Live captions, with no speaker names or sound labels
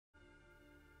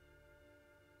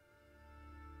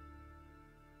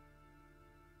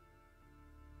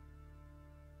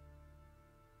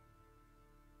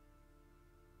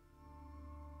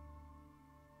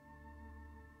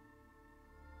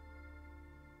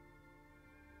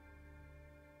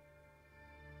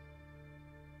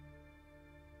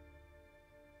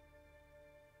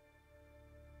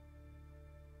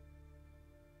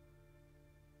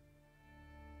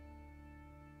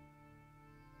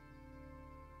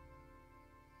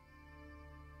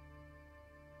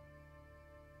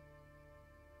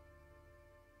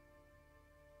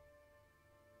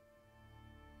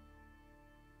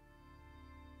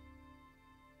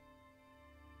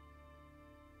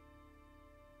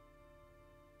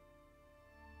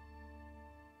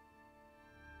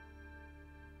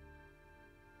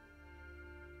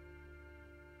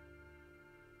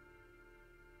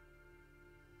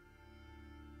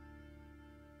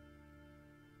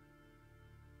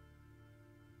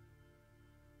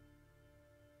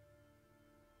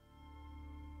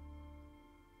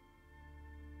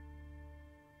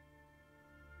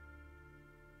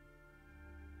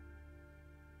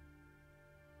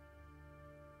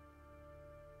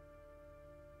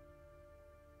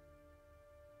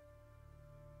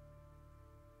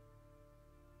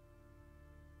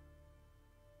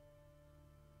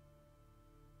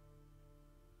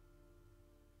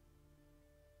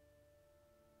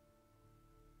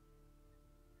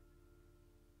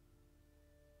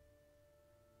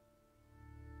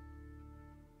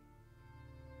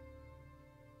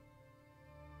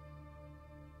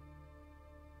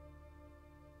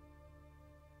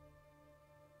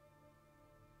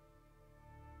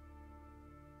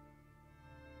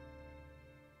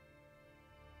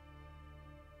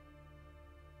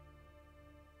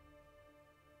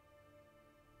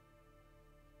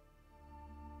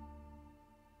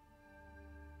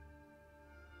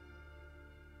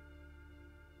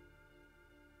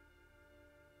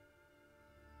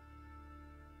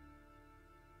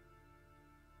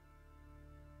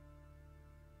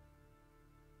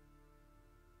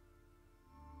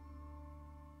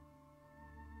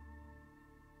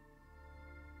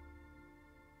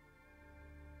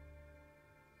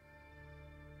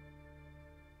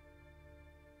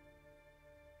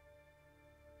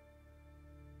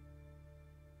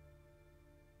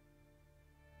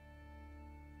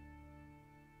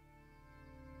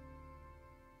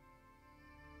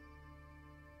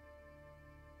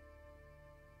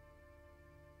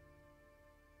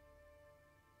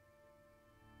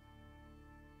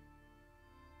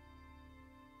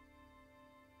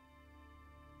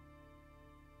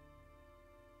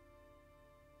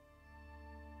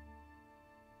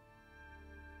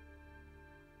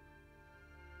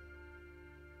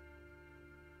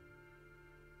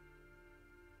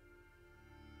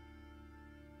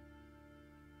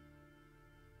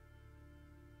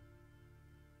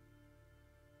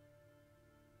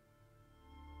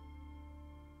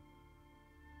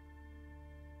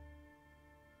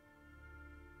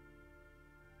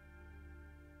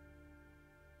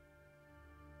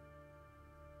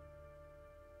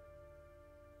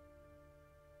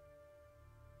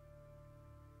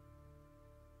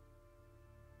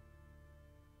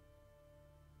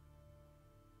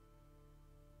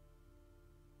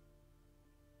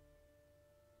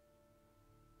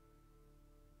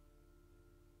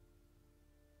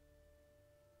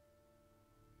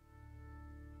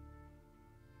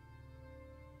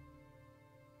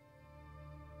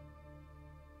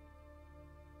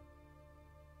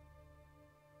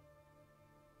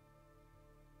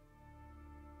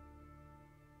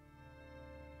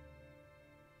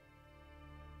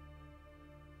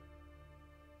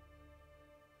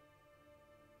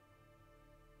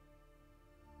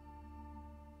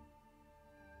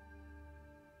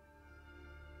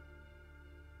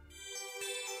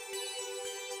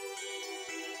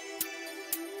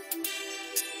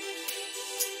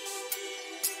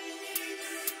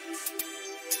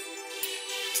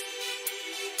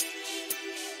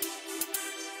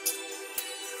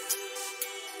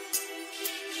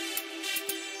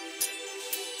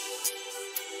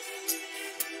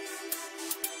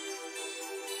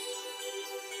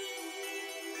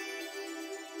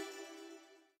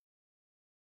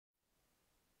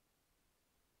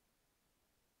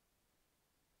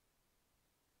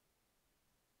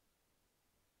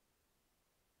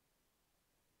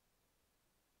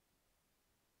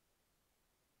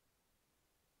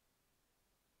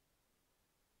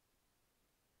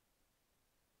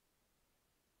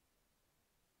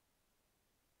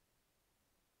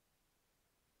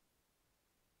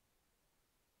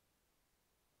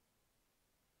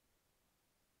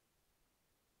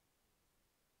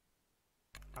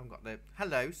I haven't got the...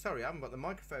 Hello, sorry, I haven't got the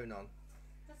microphone on.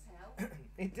 Does help.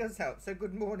 It does help. So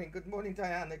good morning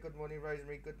Diana, good morning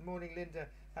Rosemary, good morning Linda,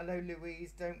 hello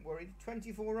Louise, don't worry.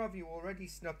 24 of you already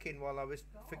snuck in while I was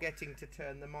forgetting to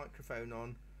turn the microphone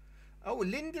on. Oh,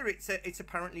 Linda, it's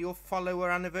apparently your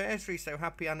follower anniversary, so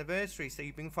happy anniversary. So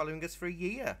you've been following us for a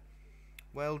year.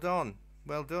 Well done,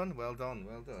 well done, well done,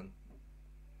 well done.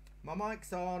 My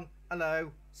mic's on.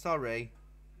 Hello, sorry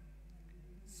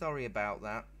about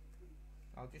that.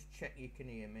 I'll just check you can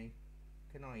hear me.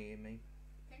 Can I hear me?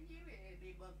 Can you hear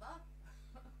me, mother?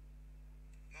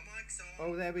 My mic's on.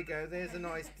 Oh, there we go. There's a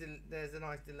nice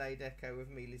delayed echo of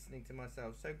me listening to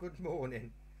myself. So good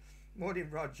morning. Morning,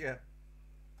 Roger.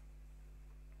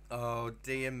 Oh,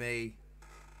 dear me.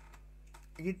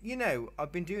 You know,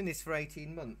 I've been doing this for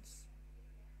 18 months.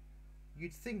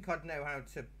 You'd think I'd know how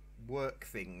to work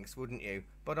things, wouldn't you?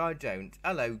 But I don't.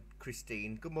 Hello,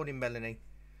 Christine. Good morning, Melanie.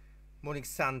 Morning,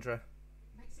 Sandra.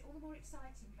 Makes it all the more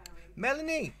exciting, Barry.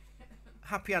 Melanie,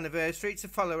 happy anniversary. It's a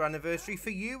follower anniversary for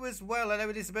you as well. Hello,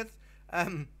 Elizabeth.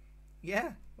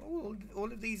 Yeah, all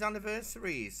of these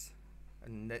anniversaries.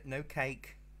 And no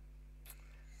cake.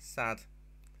 Sad.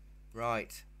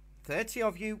 Right. 30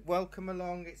 of you, welcome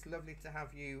along. It's lovely to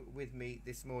have you with me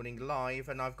this morning live.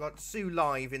 And I've got Sue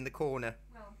live in the corner.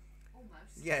 Well,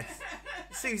 almost. Yes.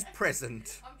 Sue's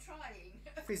present. I'm trying.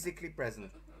 Physically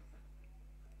present.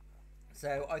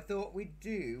 So I thought we'd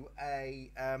do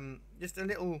just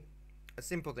a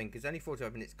simple thing, because only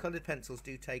 45 minutes. Coloured pencils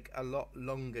do take a lot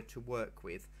longer to work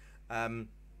with, and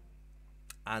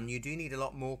you do need a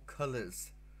lot more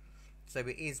colours. So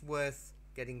it is worth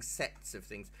getting sets of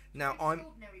things. Now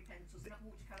ordinary pencils, not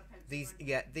watercolour pencils.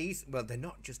 These well, they're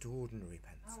not just ordinary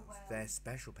pencils. Oh, well, they're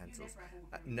special pencils. You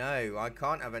never have ordinary. No, I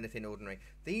can't have anything ordinary.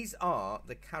 These are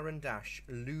the Caran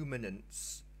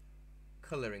Luminance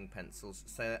colouring pencils.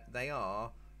 So they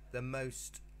are the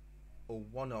most, or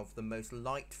one of the most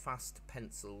light fast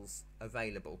pencils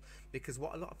available, because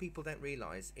what a lot of people don't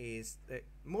realise is that...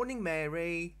 Morning,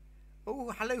 Mary.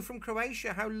 Oh, hello from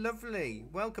Croatia, how lovely.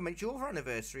 Welcome. It's your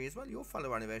anniversary as well, your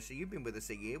follow anniversary. You've been with us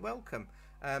a year. Welcome,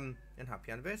 and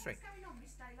happy anniversary. What's going on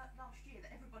this day like last year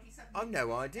that everybody suddenly... I've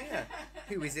no idea.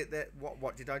 Who is it that...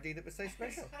 What did I do that was so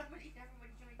special? Everybody joined.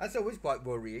 That's always quite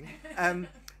worrying.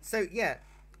 So yeah,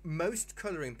 most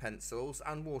colouring pencils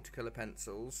and watercolour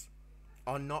pencils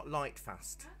are not light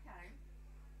fast. Okay.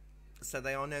 So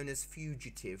they are known as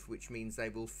fugitive, which means they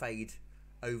will fade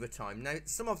over time. Now,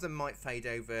 some of them might fade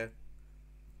over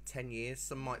 10 years,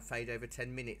 some might fade over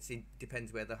 10 minutes. It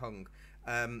depends where they're hung.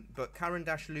 But Caran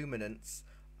Luminance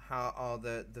are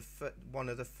one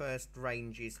of the first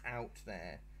ranges out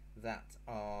there that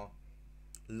are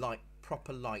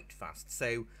proper light fast.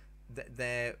 So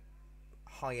they're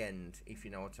high end, if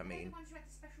you know what I mean. The ones you had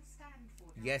the special stand for.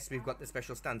 Yes, we've got the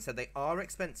special stand. So they are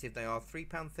expensive. They are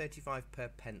 £3.35 per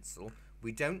pencil.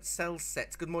 We don't sell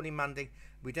sets. Good morning, Mandy.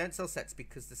 We don't sell sets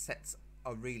because the sets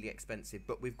are really expensive,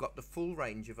 but we've got the full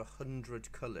range of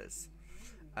 100 colours.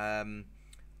 And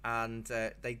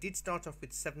they did start off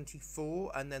with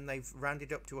 74, and then they've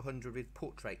rounded up to 100 with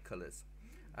portrait colours.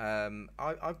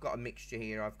 I've got a mixture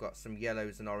here. I've got some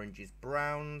yellows and oranges,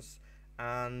 browns,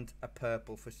 and a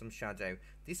purple for some shadow.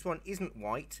 This one isn't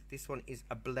white. This one is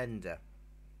a blender.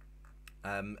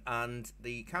 And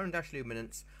the Caran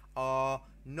Luminance are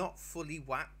not fully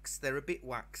wax. They're a bit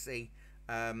waxy.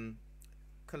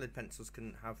 Coloured pencils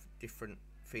can have different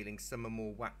feelings. Some are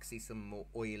more waxy, some are more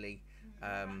oily.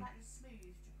 Like smooth to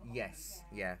put Yes,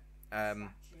 on, yeah.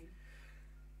 Scratchy.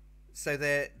 So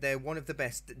they're one of the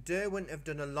best. Derwent have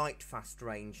done a light fast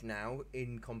range now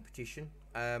in competition,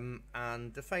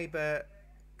 and the Faber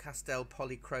Castell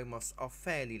Polychromos are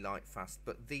fairly light fast,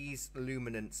 but these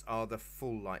Luminance are the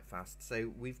full light fast.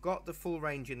 So we've got the full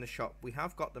range in the shop. We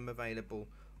have got them available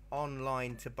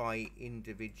online to buy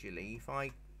individually. If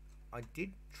I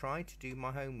did try to do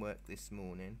my homework this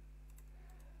morning,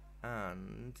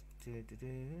 and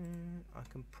I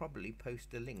can probably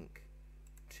post a link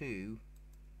to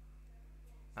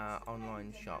our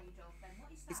online shop.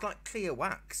 It's like clear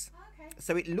wax. Okay.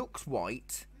 So it looks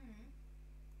white,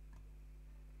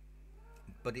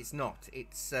 but it's not.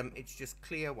 It's just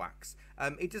clear wax.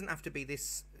 It doesn't have to be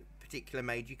this particular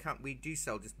made. We do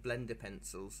sell just blender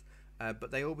pencils,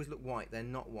 but they always look white. They're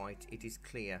not white. It is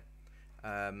clear.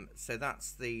 So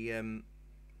that's the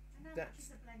That's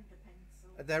a blender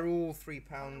pencil. they're all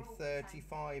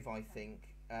 £3.35, I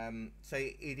think. So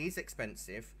it is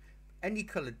expensive. Any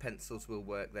coloured pencils will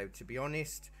work though, to be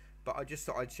honest. But I just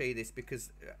thought I'd show you this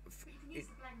because But you can use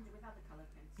the blender with other coloured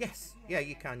pencils. yes, yeah,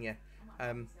 you can, yeah. I might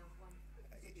buy myself one.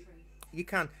 It's a treat. You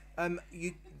can.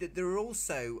 There are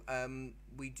also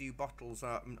we do bottles.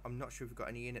 I'm not sure if we've got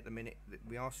any in at the minute.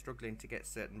 We are struggling to get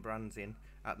certain brands in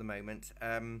at the moment.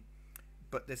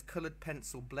 But there's coloured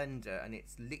pencil blender, and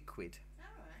it's liquid,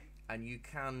 and you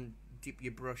can dip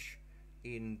your brush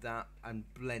in that and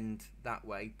blend that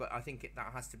way. But I think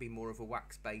that has to be more of a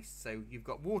wax base. So you've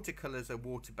got watercolours or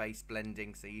water based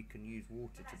blending, so you can use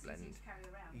water to blend. Easy to carry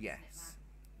around, Yes,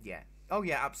 yeah. Oh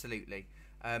yeah, absolutely.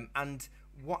 And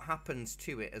what happens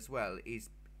to it as well is,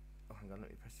 oh, hang on, let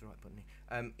me press the right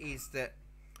button. Is that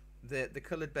the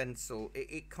coloured pencil,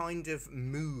 it kind of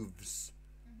moves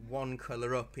one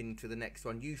colour up into the next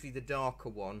one. Usually the darker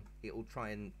one, it will try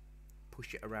and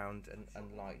push it around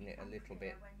and lighten it a little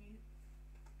bit.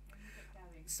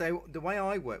 So the way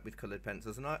I work with coloured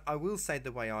pencils, and I will say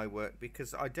the way I work,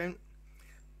 because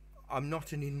I'm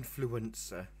not an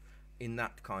influencer in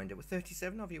that kind of,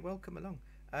 37 of you, welcome along,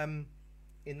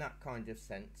 in that kind of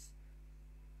sense,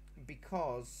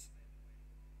 because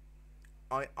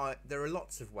there are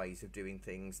lots of ways of doing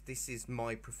things. This is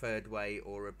my preferred way,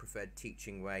 or a preferred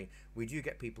teaching way. We do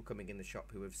get people coming in the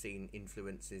shop who have seen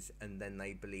influencers, and then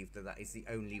they believe that is the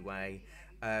only way.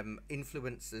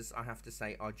 Influencers, I have to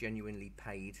say, are genuinely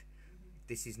paid.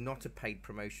 This is not a paid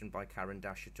promotion by Caran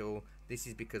at all. This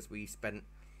is because we spent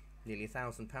nearly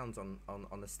 £1,000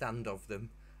 on a stand of them,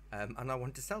 and I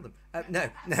want to sell them. No,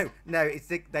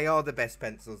 they are the best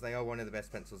pencils. They are one of the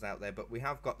best pencils out there. But we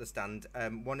have got the stand.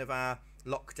 One of our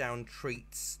lockdown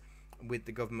treats with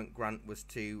the government grant was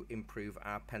to improve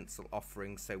our pencil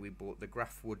offerings. So we bought the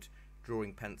Graphwood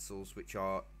drawing pencils, which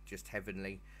are just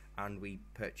heavenly, and we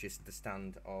purchased the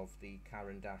stand of the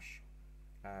Caran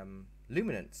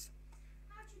Luminance.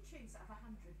 How do you choose out of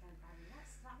 100, then, Barry?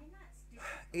 That's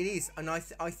difficult. It is, and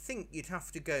I think you'd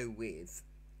have to go with.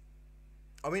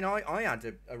 I mean, I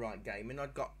had a right game, and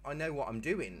I know what I'm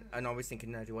doing, and I was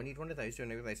thinking, no, do I need one of those? Do I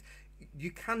need one of those?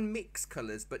 You can mix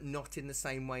colours, but not in the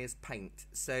same way as paint.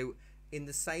 So, in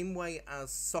the same way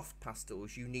as soft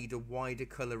pastels, you need a wider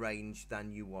colour range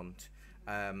than you want.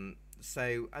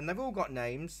 So, and they've all got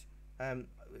names.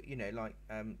 You know, like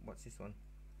what's this one?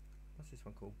 What's this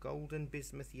one called? Golden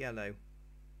Bismuth Yellow.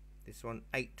 This one,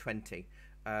 820.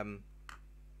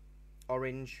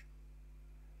 Orange.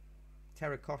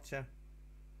 Terracotta.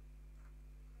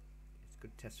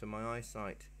 Good test for my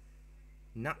eyesight.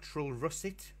 Natural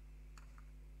Russet.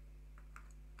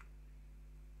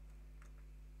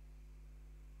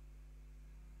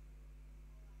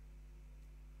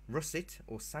 Russet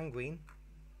or Sanguine,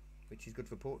 which is good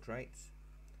for portraits.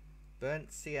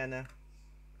 Burnt Sienna.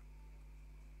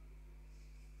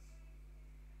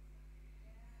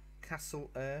 Castle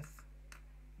Earth.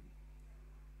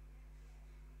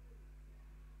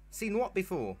 Seen what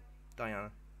before,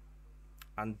 Diana?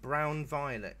 And Brown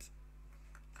Violet.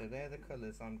 So they're the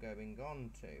colours I'm going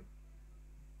on to.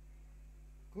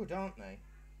 Good, aren't they?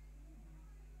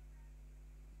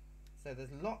 So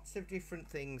there's lots of different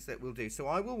things that we'll do. So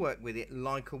I will work with it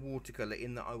like a watercolour,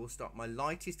 in that I will start my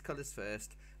lightest colours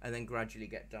first and then gradually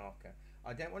get darker.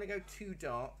 I don't want to go too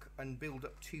dark and build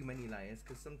up too many layers,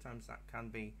 because sometimes that can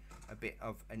be a bit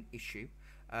of an issue.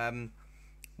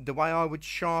 The way I would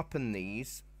sharpen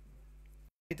these...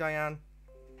 Hey Diane.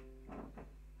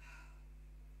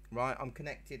 Right, I'm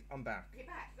connected. I'm back. You're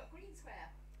back. You've got green square.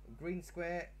 Green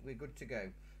square. We're good to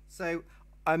go. So,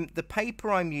 the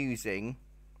paper I'm using.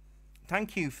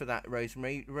 Thank you for that,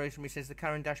 Rosemary. Rosemary says the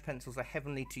Caran pencils are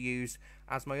heavenly to use.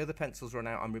 As my other pencils run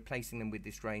out, I'm replacing them with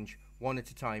this range, one at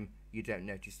a time. You don't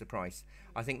notice the price.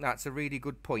 I think that's a really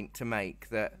good point to make.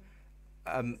 That.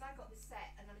 Because I've got this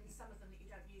set, and I mean some of them that you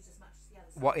don't use as much as the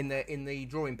others. What in the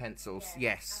drawing pencils? Yeah,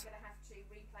 yes. I'm going to have to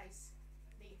replace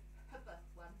the Hubba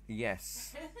one.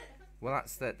 Yes. Well,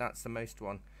 that's the most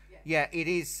one. Yeah, it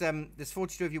is. There's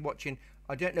 42 of you watching.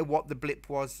 I don't know what the blip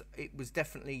was. It was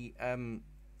definitely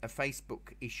a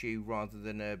Facebook issue rather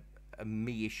than a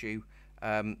me issue.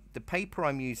 The paper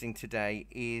I'm using today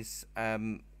is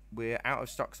we're out of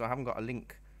stock, so I haven't got a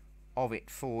link of it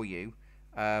for you.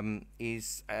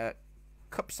 Is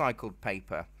cup cycled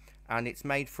paper, and it's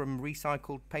made from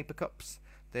recycled paper cups.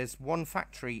 There's one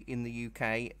factory in the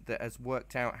UK that has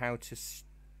worked out how to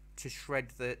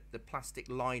shred the plastic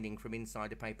lining from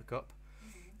inside a paper cup,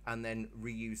 and then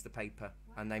reuse the paper,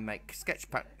 and they make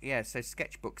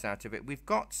sketchbooks out of it. We've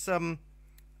got some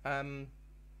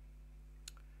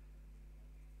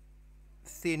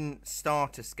thin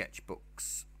starter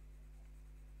sketchbooks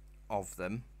of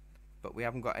them, but we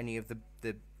haven't got any of the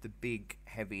big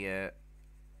heavier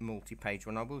multi-page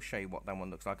one. I will show you what that one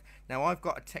looks like. Now I've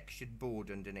got a textured board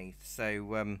underneath,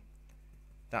 so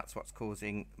that's what's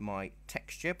causing my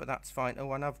texture, but that's fine.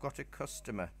 Oh, and I've got a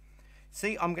customer.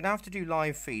 See, I'm going to have to do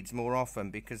live feeds more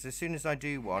often, because as soon as I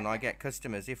do one, I get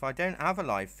customers. If I don't have a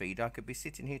live feed, I could be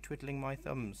sitting here twiddling my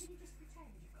thumbs. Can you just pretend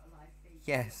you've got a live feed?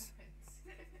 Yes.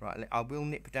 Right, I will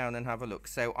nip down and have a look.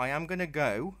 So I am going to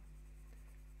go.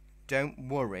 Don't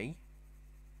worry.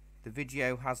 The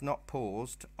video has not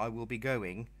paused. I will be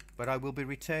going, but I will be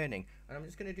returning. And I'm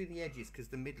just going to do the edges because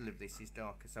the middle of this is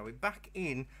darker. So we're back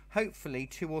in, hopefully,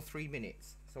 2 or 3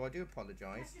 minutes. So I do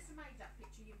apologise. That's just a made-up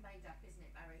picture you've made up, isn't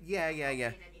it, Barry?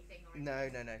 Yeah. No.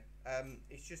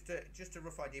 It's just a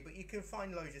rough idea, but you can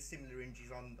find loads of similar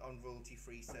images on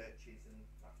royalty-free searches and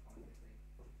that kind of thing.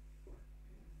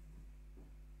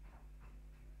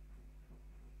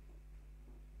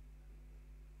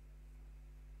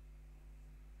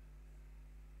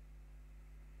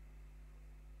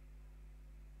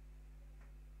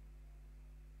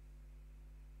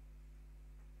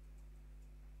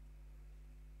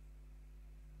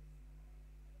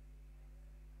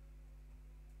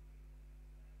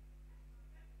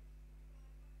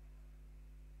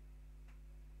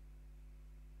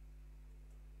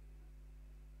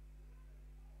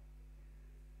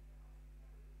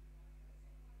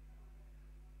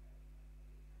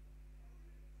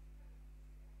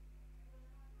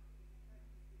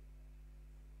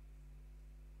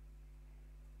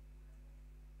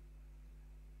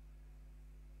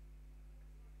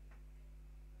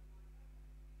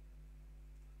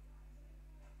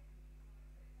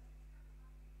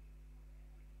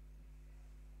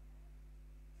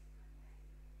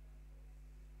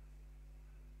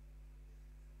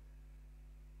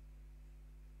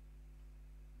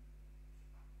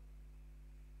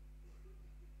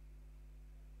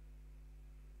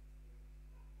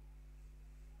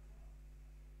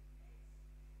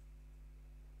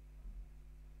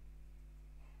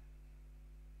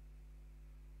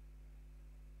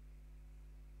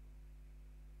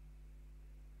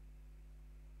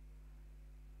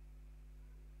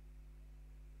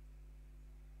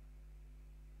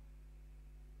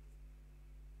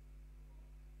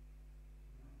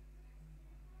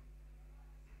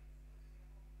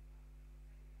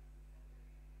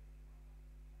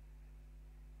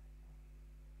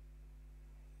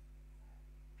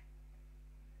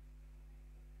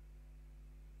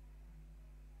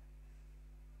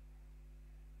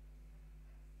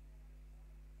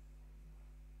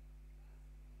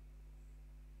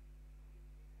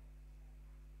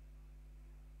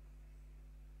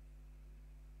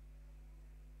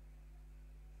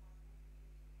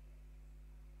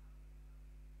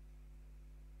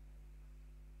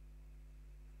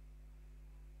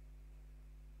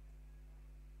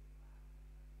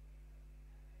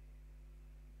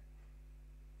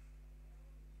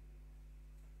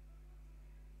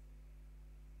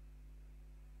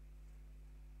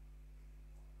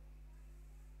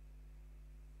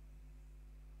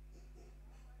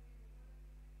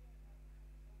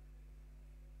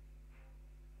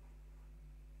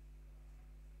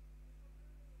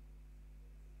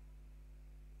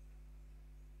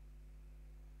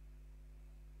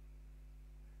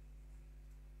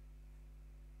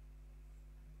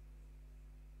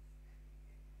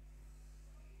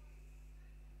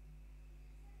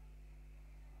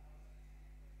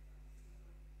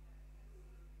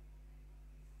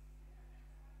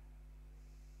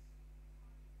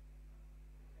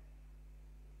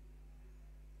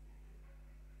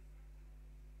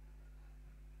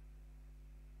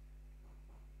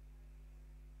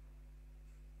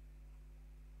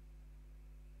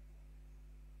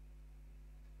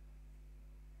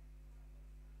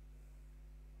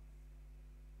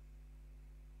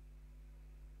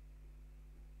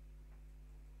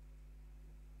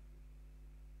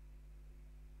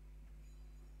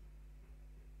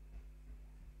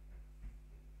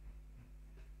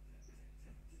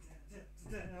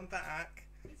 I'm back.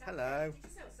 Hello. Did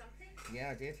you sell something?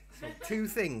 Yeah, I did. So 2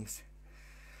 things.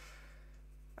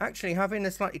 Actually, having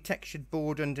a slightly textured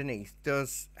board underneath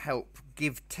does help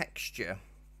give texture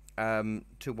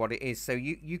to what it is. So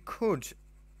you could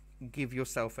give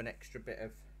yourself an extra bit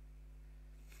of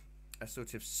a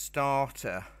sort of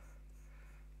starter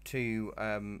to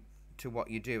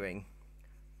what you're doing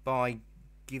by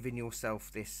giving yourself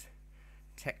this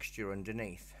texture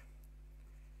underneath.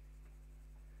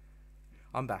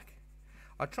 I'm back.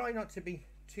 I try not to be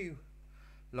too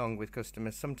long with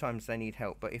customers. Sometimes they need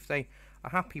help, but if they are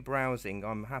happy browsing,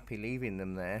 I'm happy leaving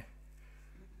them there.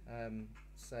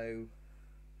 So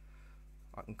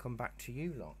I can come back to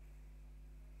you lot.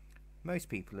 Most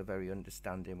people are very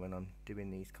understanding when I'm doing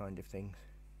these kind of things.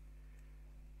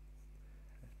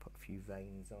 Let's put a few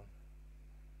veins on.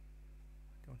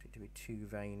 Don't want it to be too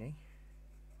veiny.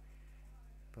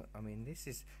 But I mean, this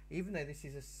is, even though this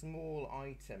is a small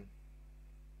item,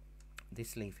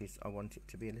 this leaf is, I want it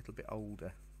to be a little bit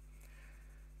older.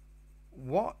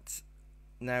 What?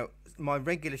 Now, my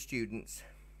regular students.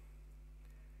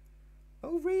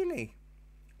 Oh, really?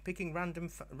 Picking random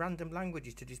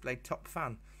languages to display top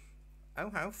fan. Oh,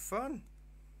 how fun!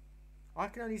 I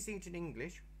can only see it in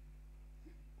English.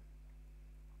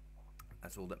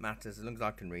 That's all that matters, as long as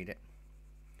I can read it.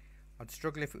 I'd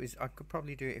struggle if it was. I could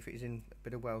probably do it if it was in a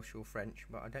bit of Welsh or French,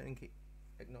 but I don't think it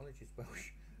acknowledges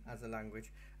Welsh as a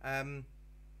language. I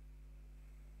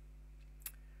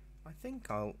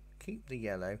think I'll keep the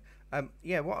yellow.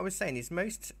 Yeah, what I was saying is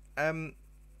most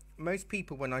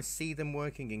people, when I see them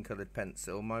working in coloured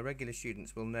pencil, my regular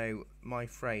students will know my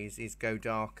phrase is go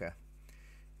darker.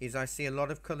 Is I see a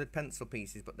lot of coloured pencil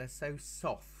pieces, but they're so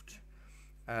soft.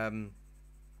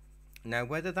 Now,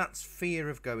 whether that's fear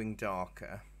of going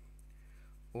darker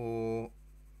or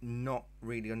not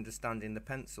really understanding the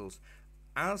pencils,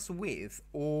 as with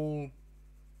all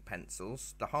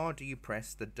pencils, the harder you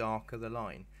press, the darker the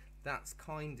line. That's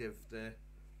kind of the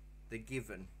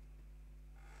given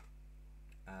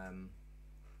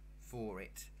for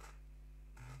it.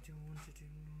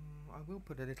 I will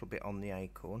put a little bit on the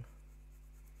acorn,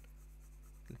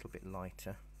 a little bit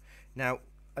lighter. Now,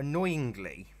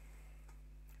 annoyingly,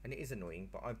 and it is annoying,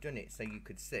 but I've done it so you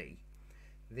could see,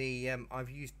 I've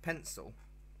used pencil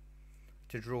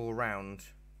to draw around,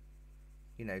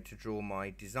 you know, to draw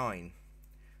my design.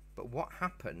 But what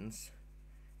happens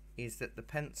is that the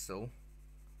pencil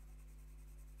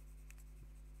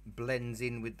blends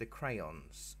in with the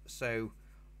crayons, so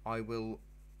I will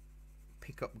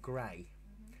pick up grey,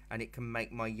 and it can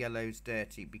make my yellows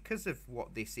dirty. Because of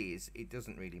what this is, it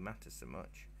doesn't really matter so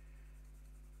much.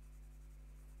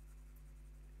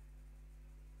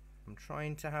 I'm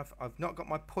trying to have, I've not got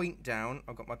my point down,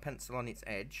 I've got my pencil on its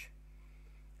edge.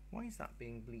 Why is that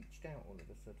being bleached out all of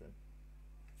a sudden?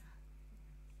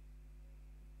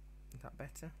 Is that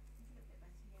better?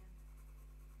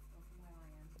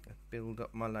 Build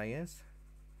up my layers.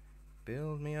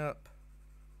 Build me up,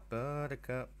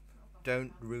 buttercup.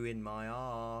 Don't ruin my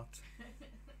art. That's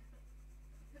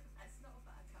not a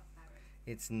buttercup, Caran.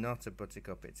 It's not a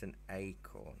buttercup, it's an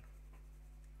acorn.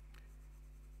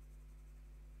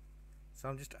 So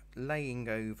I'm just laying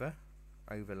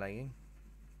overlaying.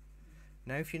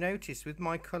 Now, if you notice, with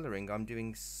my colouring, I'm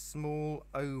doing small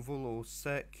oval or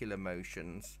circular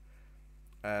motions.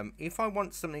 If I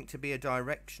want something to be a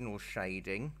directional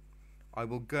shading, I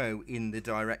will go in the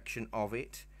direction of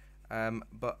it,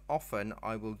 but often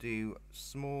I will do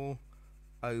small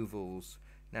ovals.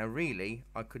 Now, really,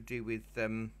 I could do with,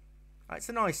 it's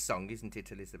a nice song, isn't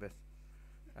it, Elizabeth?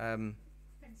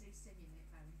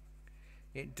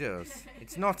 It does.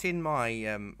 It's not in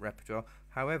my repertoire.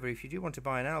 However, if you do want to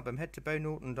buy an album, head to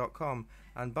bonorton.com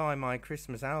and buy my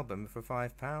Christmas album for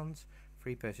 £5.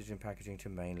 Free postage and packaging to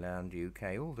mainland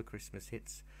UK. All the Christmas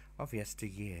hits of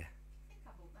yesteryear. I think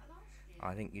I bought that last year.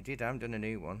 I think you did. I haven't done a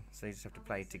new one, so you just have to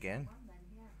play it again. Then,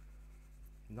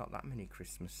 yeah. Not that many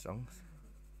Christmas songs.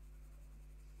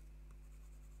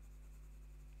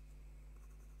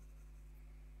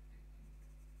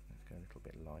 Let's go a little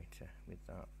bit lighter with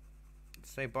that.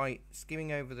 So by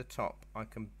skimming over the top, I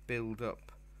can build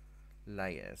up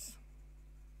layers.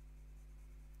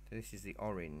 So this is the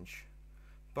orange.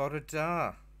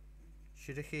 Borada.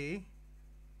 Should he?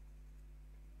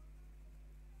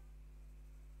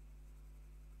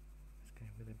 Let's go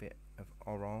with a bit of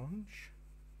orange.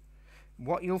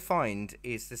 What you'll find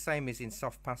is the same as in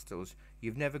soft pastels.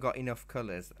 You've never got enough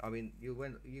colours. I mean, you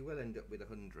will end up with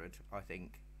 100, I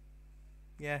think.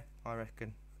 Yeah, I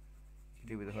reckon. You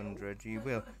do with 100. You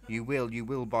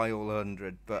will buy all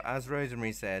 100. But as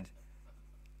Rosemary said,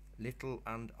 little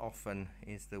and often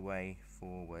is the way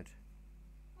forward.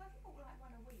 Well, if you bought like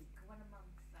one a week or one a month,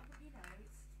 that would, you know,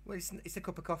 it's... Well, it's a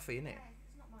cup of coffee, isn't it? Yeah,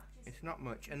 it's not much, is It's it? not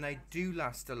much, and they do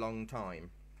last a long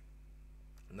time.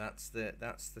 And that's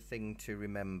the thing to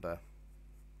remember.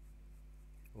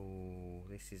 Oh,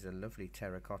 this is a lovely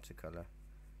terracotta colour.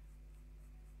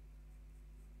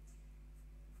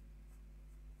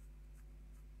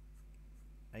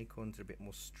 Acorns are a bit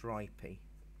more stripy,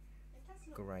 It does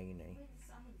look grainy. really,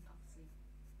 I mean, obviously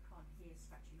can't hear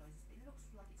scratchy noises, but it looks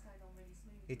like it's going on really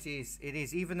smoothly. It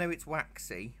is. Even though it's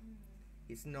waxy, Mm.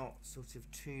 it's not sort of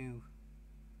too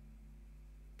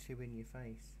in your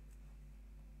face.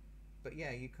 But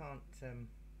yeah, you can't.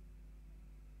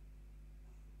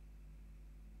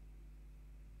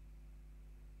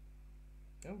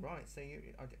 Oh right, so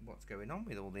what's going on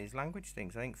with all these language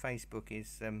things? I think Facebook is.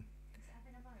 Is it having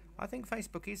a moment? I think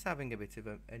Facebook is having a bit of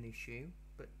an issue,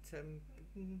 but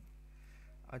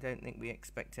I don't think we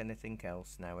expect anything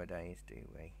else nowadays, do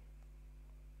we?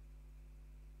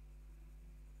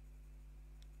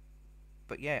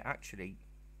 But yeah, actually,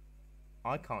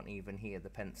 I can't even hear the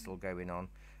pencil going on.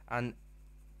 And,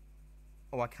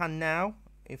 oh, I can now.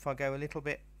 If I go a little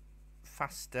bit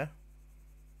faster,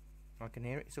 I can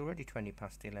hear it. It's already 20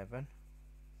 past 11.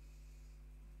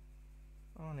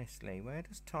 Honestly, where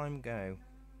does time go?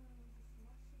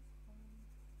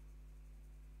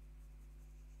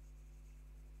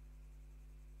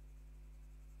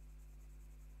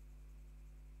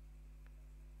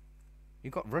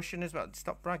 You've got Russian as well.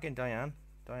 Stop bragging, Diana.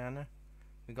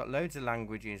 We've got loads of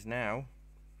languages now.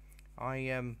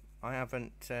 I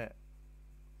haven't.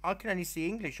 I can only see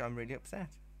English. I'm really upset.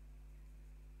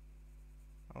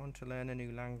 I want to learn a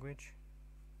new language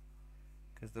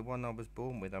because the one I was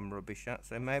born with, I'm rubbish at.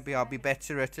 So maybe I'll be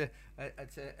better at a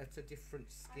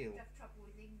different skill. I have trouble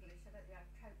with English. I don't think I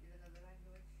can cope with another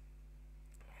language.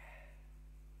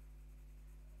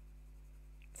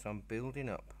 So I'm building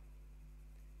up.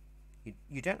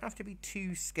 You don't have to be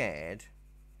too scared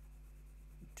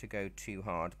to go too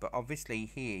hard, but obviously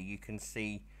here you can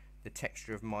see the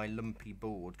texture of my lumpy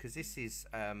board, because this is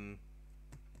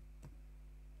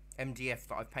MDF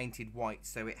that I've painted white,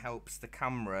 so it helps the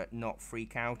camera not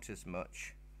freak out as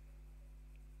much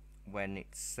when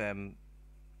it's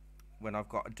when I've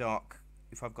got a dark,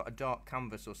 if I've got a dark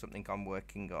canvas or something I'm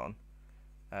working on.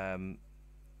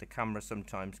 The camera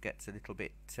sometimes gets a little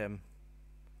bit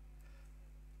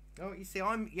oh, you see,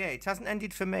 yeah, it hasn't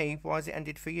ended for me. Why has it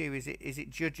ended for you? Is it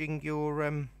judging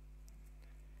your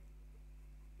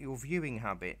viewing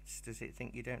habits? Does it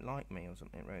think you don't like me or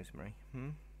something, Rosemary?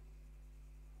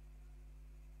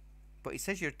 But it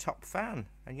says you're a top fan,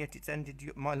 and yet it's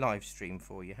ended my live stream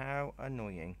for you. How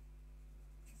annoying!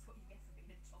 That's what you get for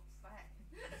being a top fan.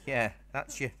 Yeah,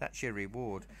 that's your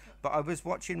reward. But I was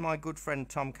watching my good friend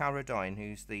Tom Carradine,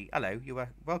 who's the hello. You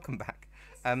are welcome back.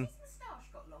 His moustache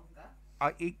got longer.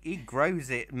 He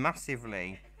grows it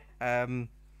massively.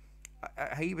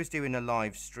 He was doing a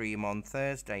live stream on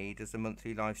Thursday. He does a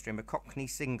monthly live stream, a Cockney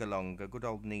sing-along, a good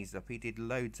old knees up. He did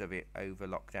loads of it over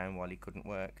lockdown while he couldn't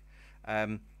work.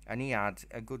 And he had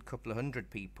a good couple of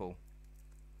hundred people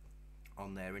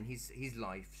on there, and his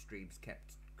live streams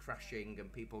kept crashing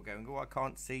and people going, oh, I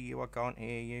can't see you, I can't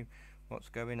hear you, what's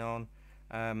going on?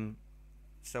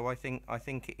 So I think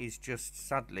it is just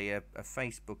sadly a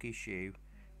Facebook issue.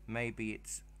 Maybe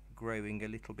it's growing a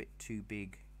little bit too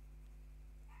big.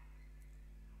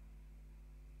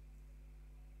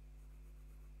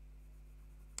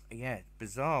 Yeah,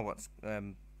 bizarre what's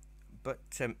but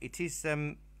it is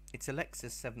it's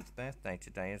Alexa's 7th birthday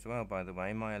today as well, by the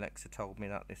way. My Alexa told me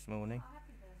that this morning. Oh,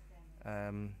 happy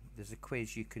birthday. There's a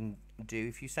quiz you can do.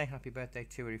 If you say happy birthday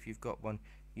to her, if you've got one,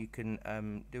 you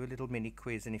can do a little mini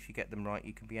quiz, and if you get them right,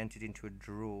 you can be entered into a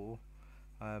draw.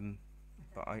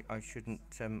 But I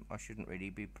shouldn't really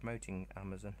be promoting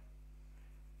Amazon.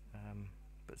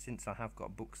 But since I have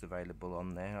got books available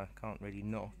on there, I can't really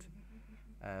not.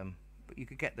 But you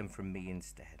could get them from me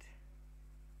instead.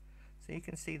 So you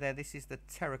can see there, this is the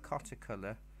terracotta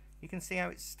colour. You can see how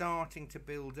it's starting to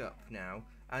build up now,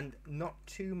 and not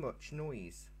too much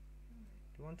noise.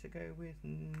 Do you want to go with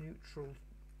neutral?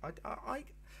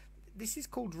 This is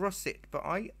called russet, but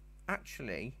I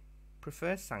actually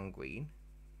prefer sanguine,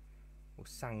 or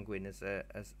sanguine as a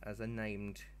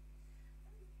named.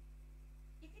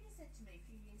 You could have said to me a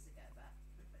few years ago about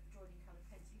drawing in coloured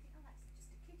pencil. You think, oh, that's just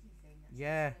a kiddie thing. That's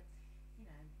Yeah. you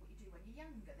know what you do when you're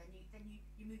younger. Then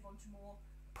you move on to more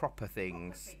Proper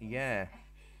things. Yeah.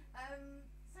 So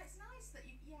it's nice that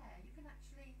you can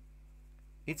actually.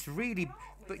 It's really,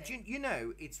 but it. you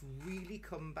know, it's really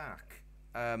come back.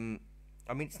 I mean,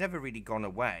 it's never really gone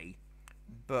away,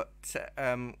 but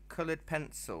coloured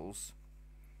pencils,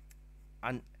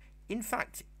 and in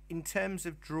fact, in terms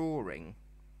of drawing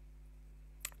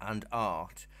and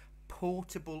art,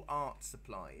 portable art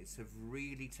supplies have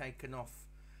really taken off.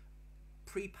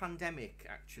 Pre-pandemic,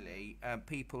 actually,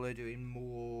 people are doing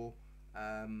more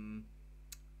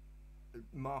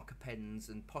marker pens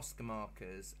and Posca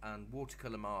markers and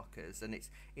watercolour markers, and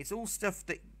it's all stuff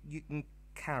that you can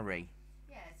carry.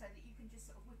 Yeah, so that you can just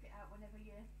sort of whip it out whenever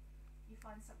you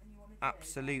find something you want to do.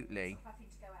 Absolutely. Sort of having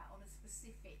to go out on a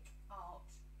specific art.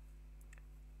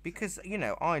 Because you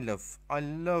know, I love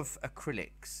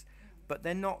acrylics, but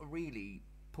they're not really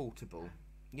portable.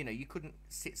 You know, you couldn't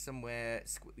sit somewhere,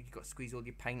 you've got to squeeze all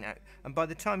your paint out, and by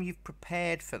the time you've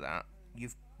prepared for that,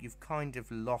 you've kind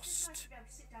of lost. It's nice to be able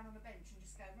to sit down on a bench and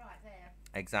just go right there.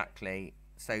 Exactly.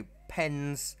 So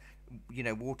pens, you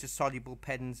know, water soluble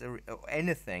pens or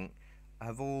anything,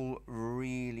 have all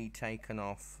really taken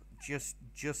off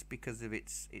just because of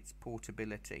its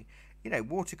portability. You know,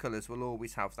 watercolors will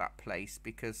always have that place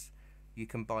because you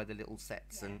can buy the little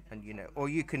sets, and you know, or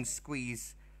you can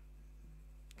squeeze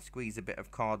a bit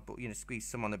of cardboard, you know, squeeze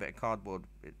some on a bit of cardboard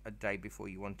a day before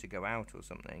you want to go out or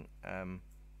something.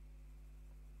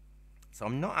 So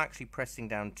I'm not actually pressing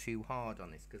down too hard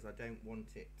on this because I don't want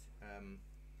it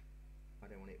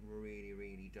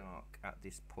really dark at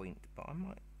this point, but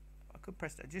I could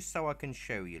press that just so I can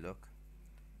show you. Look,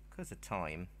 because of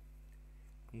time,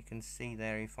 you can see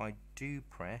there if I do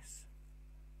press,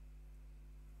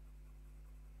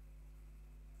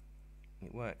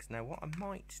 it works. Now what I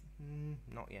might,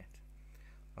 not yet,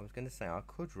 I was going to say I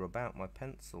could rub out my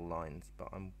pencil lines, but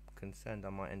I'm concerned I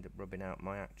might end up rubbing out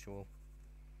my actual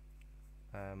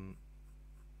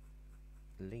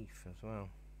leaf as well.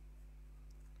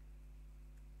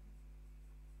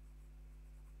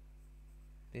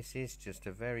 This is just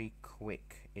a very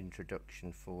quick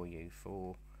introduction for you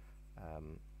for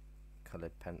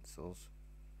coloured pencils,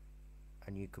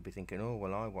 and you could be thinking, oh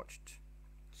well, I watched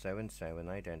so and so and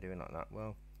they don't do it like that.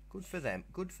 Well, good for them,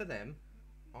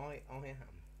 I am.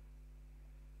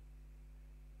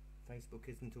 Facebook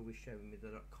isn't always showing me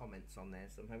the comments on there,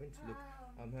 so I'm having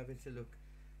to look.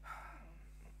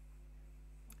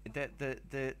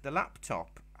 The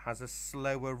laptop has a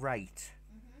slower rate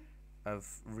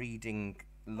of reading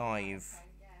live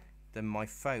than my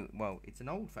phone. Well, it's an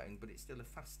old phone, but it's still a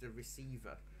faster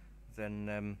receiver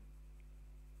than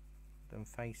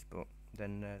Facebook,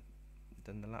 than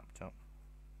the laptop.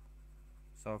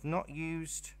 So I've not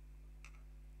used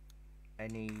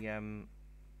any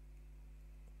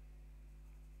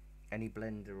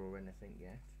blender or anything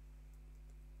yet.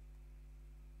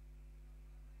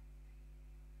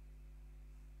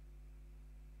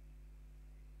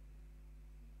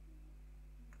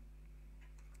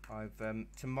 I've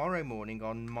tomorrow morning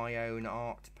on my own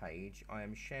art page, I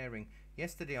am sharing.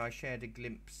 Yesterday I shared a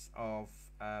glimpse of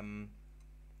a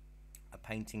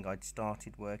painting I'd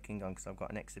started working on because I've got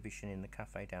an exhibition in the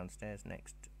cafe downstairs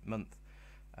next month,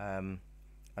 and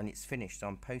it's finished. So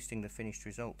I'm posting the finished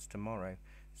results tomorrow.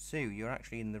 Sue, you're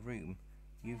actually in the room.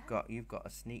 You've got a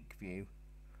sneak view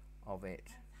of it.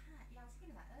 Yeah, I was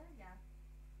thinking that earlier.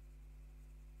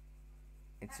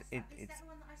 It's Is that the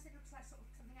one that I said looks like sort of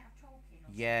something out of Tolkien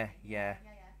or yeah, something? yeah.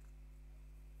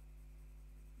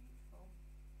 Beautiful.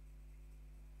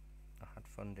 I had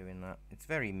fun doing that. It's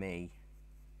very me.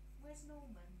 Where's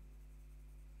Norman?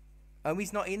 Oh,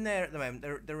 he's not in there at the moment.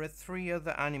 There are 3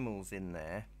 other animals in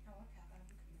there. Oh, okay, I'll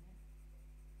go and look a minute.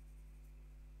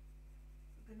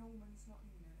 But Norman's not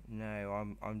in there.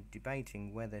 No, I'm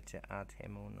debating whether to add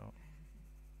him or not.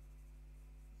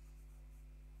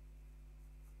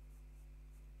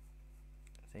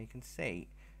 So you can see.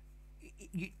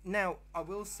 Now I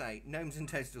will say, gnomes and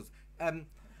toadstools.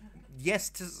 Yes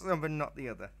to some and not the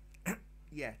other.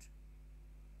 Yet.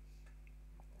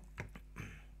 Right,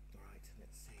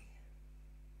 let's see.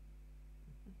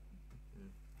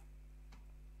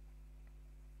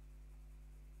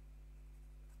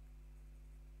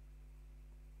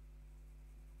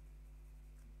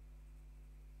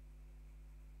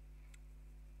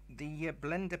 The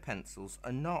blender pencils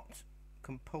are not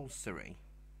compulsory,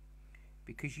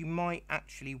 because you might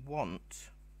actually want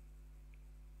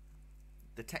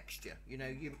the texture. You know,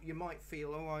 you might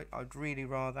feel, oh, I'd really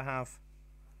rather have.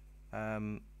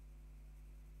 Now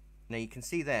you can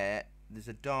see there's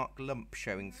a dark lump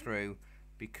showing through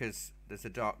because there's a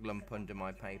dark lump under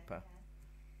my paper.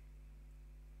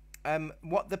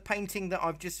 What the painting that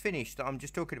I've just finished, that I'm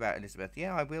just talking about, Elizabeth?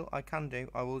 Yeah, I can do.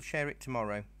 I will share it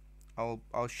tomorrow.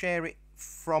 I'll share it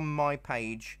from my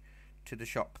page to the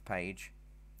shop page.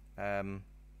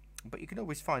 But you can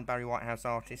always find Barry Whitehouse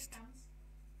Artist.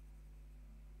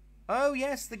 Oh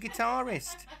yes, the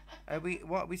guitarist.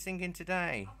 What are we singing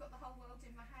today? I've got the whole world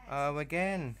in my hands. Oh,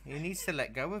 again, he needs to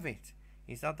let go of it.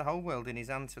 He's had the whole world in his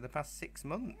hands for the past 6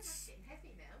 months. It's getting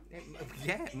heavy now.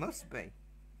 Yeah, it must be.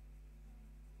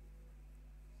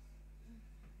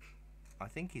 I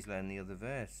think he's learned the other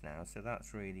verse now, so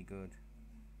that's really good.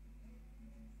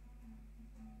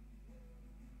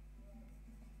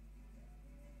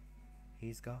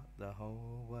 He's got the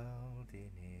whole world in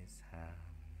his hands.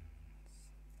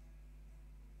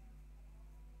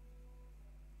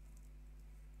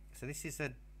 So this is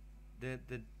the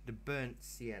burnt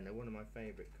sienna, one of my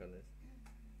favourite colours.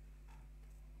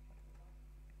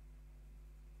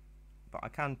 But I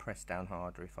can press down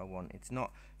harder if I want. It's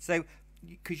not so,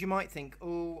 because you might think,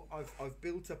 oh, I've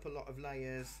built up a lot of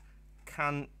layers.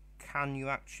 Can you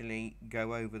actually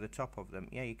go over the top of them?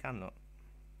 Yeah, you can. Look.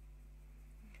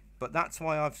 But that's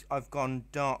why I've gone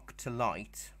dark to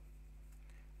light,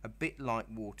 a bit like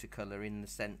watercolour in the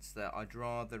sense that I'd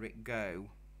rather it go,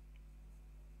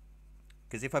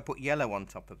 because if I put yellow on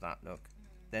top of that, look,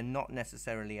 they're not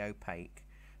necessarily opaque.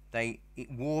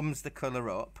 It warms the colour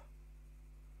up,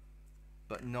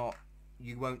 but not,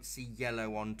 you won't see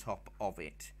yellow on top of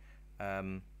it.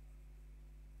 Is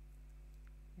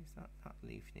that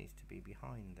leaf needs to be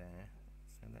behind there,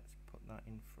 so let's put that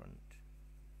in front.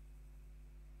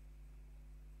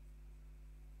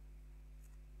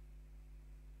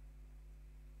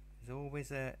 There's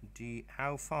always a,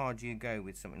 how far do you go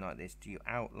with something like this? Do you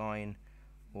outline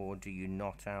or do you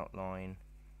not outline?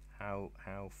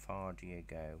 How far do you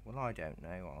go? Well, I don't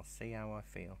know. I'll see how I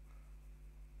feel.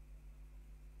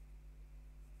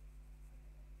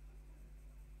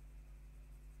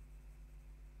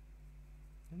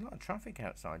 There's a lot of traffic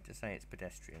outside to say it's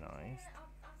pedestrianised. Yeah,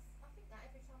 I think that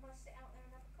every time I sit out there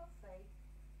and have a coffee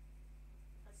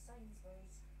at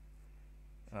Sainsbury's.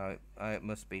 Oh, it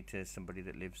must be to somebody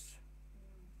that lives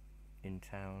in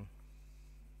town.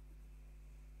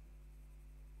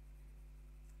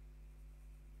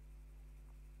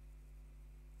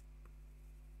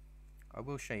 I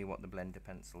will show you what the blender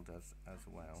pencil does as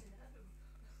well.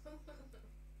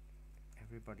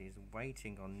 Everybody is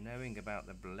waiting on knowing about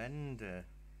the blender.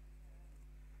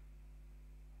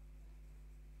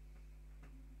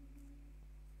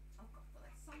 Oh God, I've got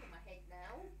that song in my head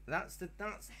now. That's the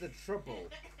trouble.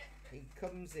 He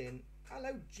comes in.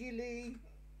 Hello, Jilly.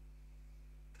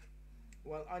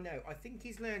 Well, I know. I think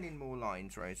he's learning more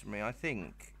lines, Rosemary. I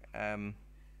think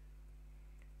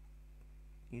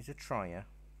he's a trier,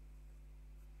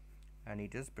 and he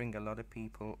does bring a lot of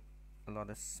people a lot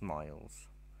of smiles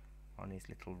on his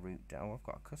little route down. Oh, I've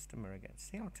got a customer again.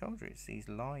 See, I told you it's these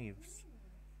lives.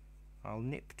 I'll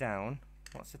nip down.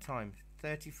 What's the time?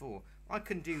 34. I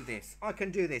can do this. I can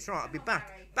do this. Right, I'll be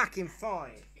back in 5.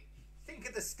 Think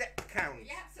of the step count.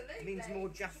 Yeah, absolutely. It means more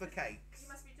Jaffa cakes. You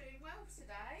must be doing well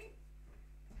today.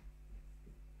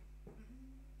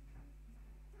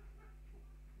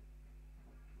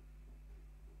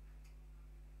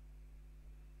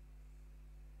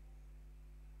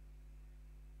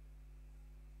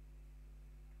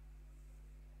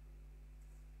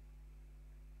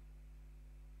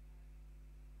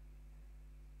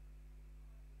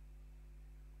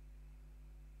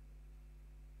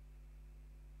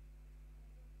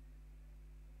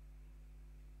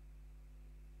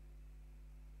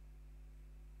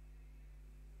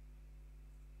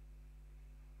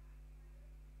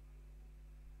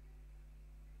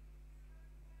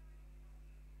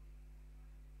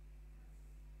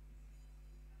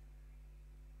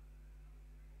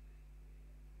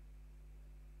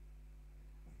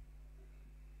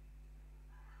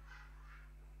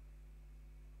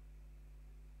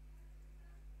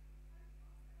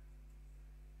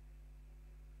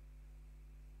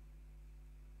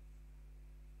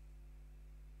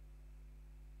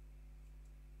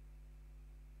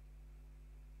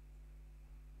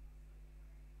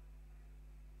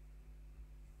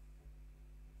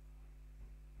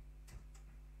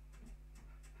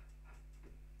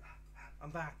 I'm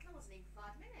back. That wasn't even 5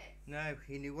 minutes. No,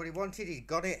 he knew what he wanted. He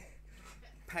got it.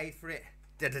 Paid for it.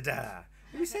 Da da da.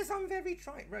 Who says I'm very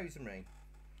trite, Rosemary?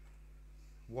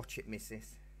 Watch it,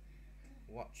 missus.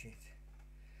 Watch it.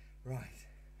 Right.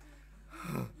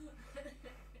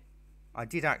 I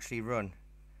did actually run.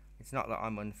 It's not that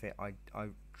I'm unfit. I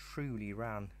truly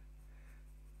ran.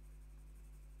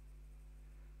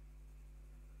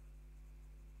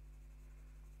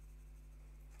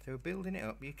 So we're building it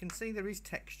up. You can see there is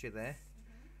texture there.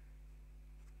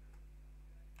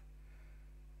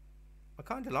 I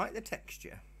kind of like the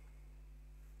texture.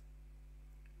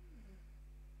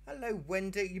 Hello,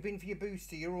 Wendy. You've been for your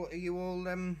booster. Are you all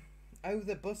oh,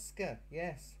 the busker.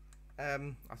 Yes.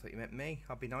 I thought you meant me.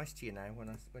 I'll be nice to you now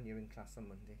when you're in class on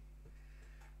Monday.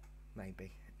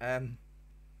 Maybe. Have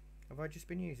I just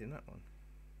been using that one?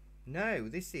 No,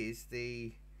 this is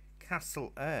the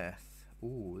Castle Earth.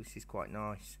 Ooh, this is quite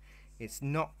nice. It's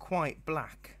not quite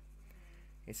black.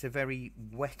 It's a very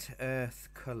wet earth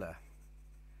colour.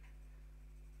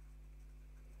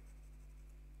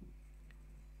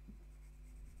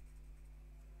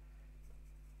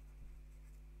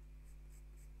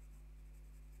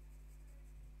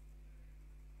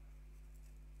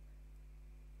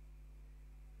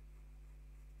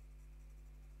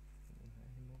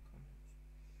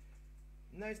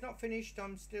 No, it's not finished.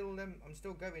 I'm still going,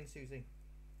 Susie.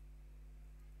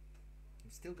 I'm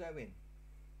still going.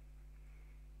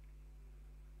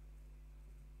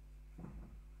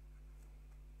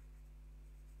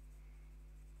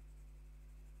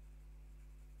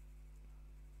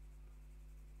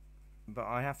 but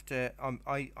I have to.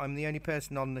 I'm the only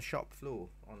person on the shop floor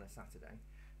on a Saturday,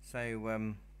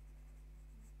 so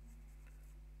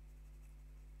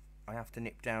I have to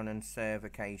nip down and serve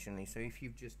occasionally. So if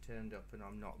you've just turned up and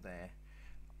I'm not there,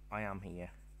 I am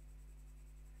here.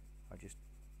 I just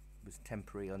was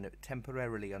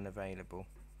temporarily unavailable.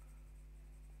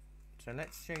 So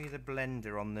let's show you the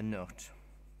blender on the nut.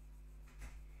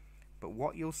 But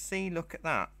what you'll see, look at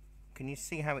that. Can you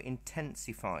see how it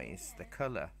intensifies the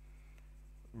colour?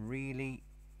 Really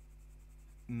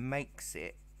makes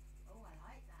it, Oh, I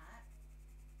like that.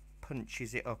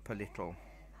 punches it up a little.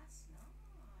 Yeah, that's nice.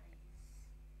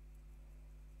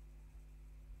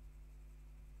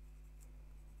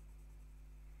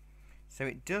 So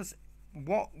it does,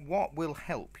 what will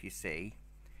help, you see,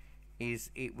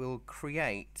 is it will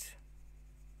create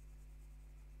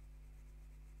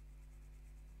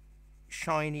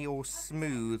shiny or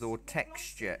smooth or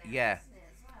texture. Yeah.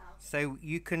 So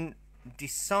you can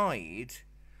decide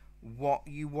what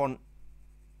you want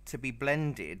to be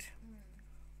blended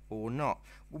or not.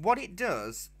 What it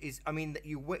does is, I mean, that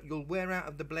you'll wear out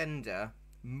of the blender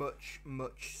much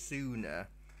sooner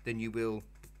than you will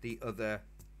the other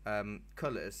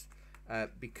colours,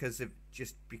 because it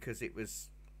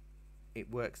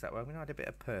works that way. I'm going to add a bit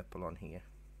of purple on here.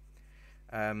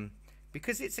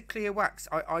 Because it's a clear wax,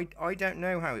 I don't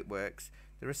know how it works.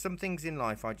 There are some things in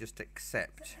life I just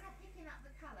accept. So you're not picking up the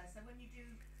colour, so when you do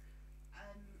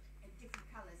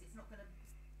different colours, it's not going to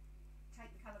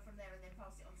take the colour from there and then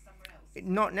pass it on somewhere else?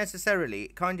 Not necessarily.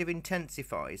 It kind of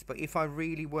intensifies, but if I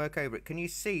really work over it, can you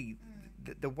see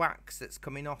the wax that's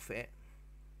coming off it?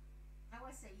 Oh,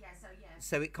 I see. Yeah.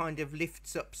 So it kind of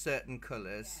lifts up certain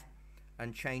colours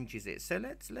and changes it. So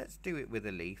let's do it with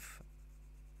a leaf.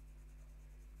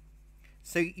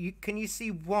 So can you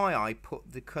see why I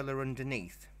put the colour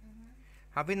underneath?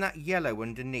 Having that yellow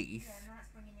underneath, now it's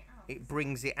bringing it out. it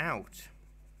brings it out.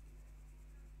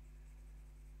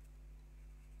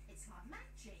 It's like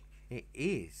magic. It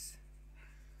is.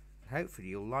 Hopefully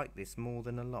you'll like this more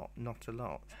than a lot, not a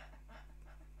lot.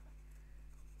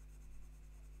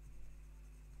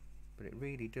 But it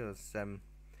really does.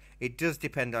 It does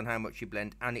depend on how much you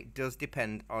blend, and it does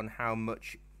depend on how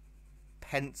much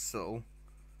pencil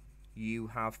you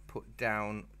have put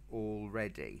down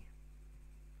already.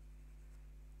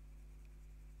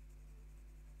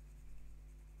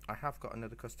 I have got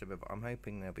another customer, but I'm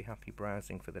hoping they'll be happy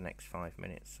browsing for the next 5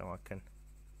 minutes so I can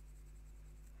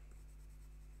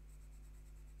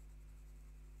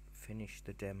finish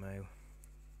the demo.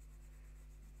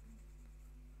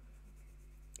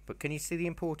 But can you see the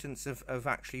importance of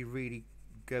actually really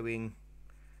going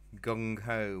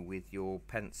gung-ho with your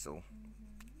pencil?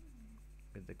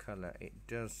 With the colour, it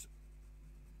does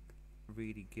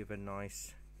really give a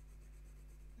nice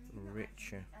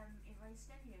richer.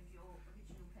 Erased any of your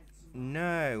original pencil?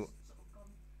 No. Sort of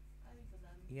gone over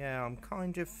them. Yeah, I'm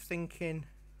kind of thinking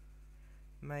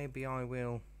maybe I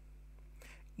will.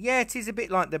 Yeah, it is a bit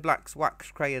like the black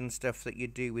wax crayon stuff that you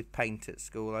do with paint at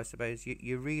school, I suppose.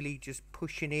 You're really just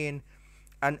pushing in,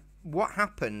 and what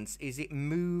happens is it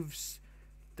moves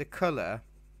the colour.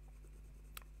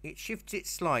 It shifts it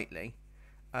slightly.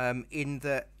 In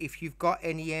that if you've got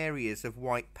any areas of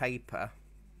white paper,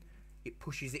 it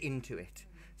pushes it into it,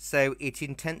 so it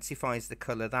intensifies the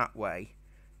colour that way,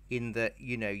 in that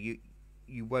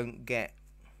you won't get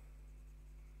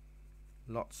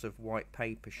lots of white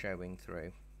paper showing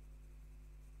through.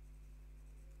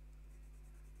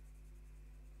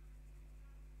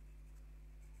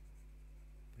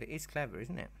 But it is clever,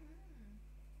 isn't it?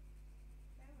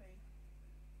 Very.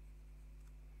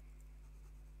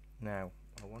 Now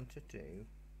I want to do.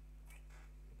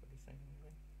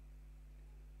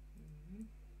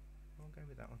 I'll go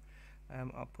with that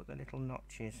one. I'll put the little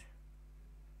notches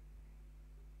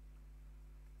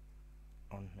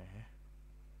on there.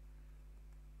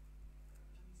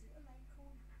 His little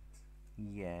acorn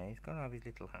hat. Yeah, he's got to have his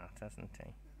little hat, hasn't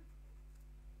he?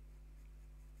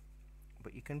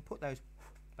 But you can put those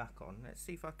back on. Let's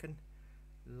see if I can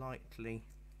lightly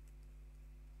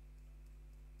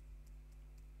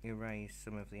erase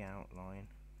some of the outline.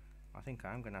 I think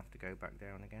I'm going to have to go back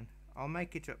down again. I'll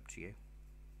make it up to you.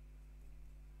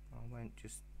 I won't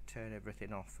just turn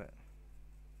everything off at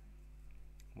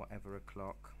whatever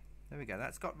o'clock. There we go.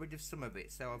 That's got rid of some of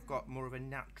it, so I've got more of a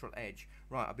natural edge.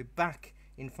 Right, I'll be back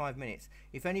in 5 minutes.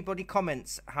 If anybody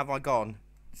comments, have I gone?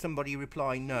 Somebody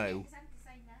reply no. Say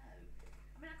no.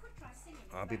 I mean, I could try singing.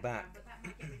 I'll be back. But that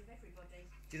might get rid of everybody.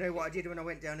 Do you know what I did when I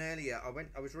went down earlier?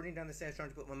 I was running down the stairs trying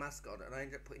to put my mask on, and I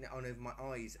ended up putting it on over my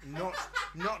eyes.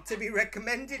 Not to be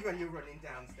recommended when you're running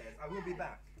downstairs. I will be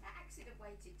back. That accident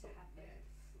waited to happen.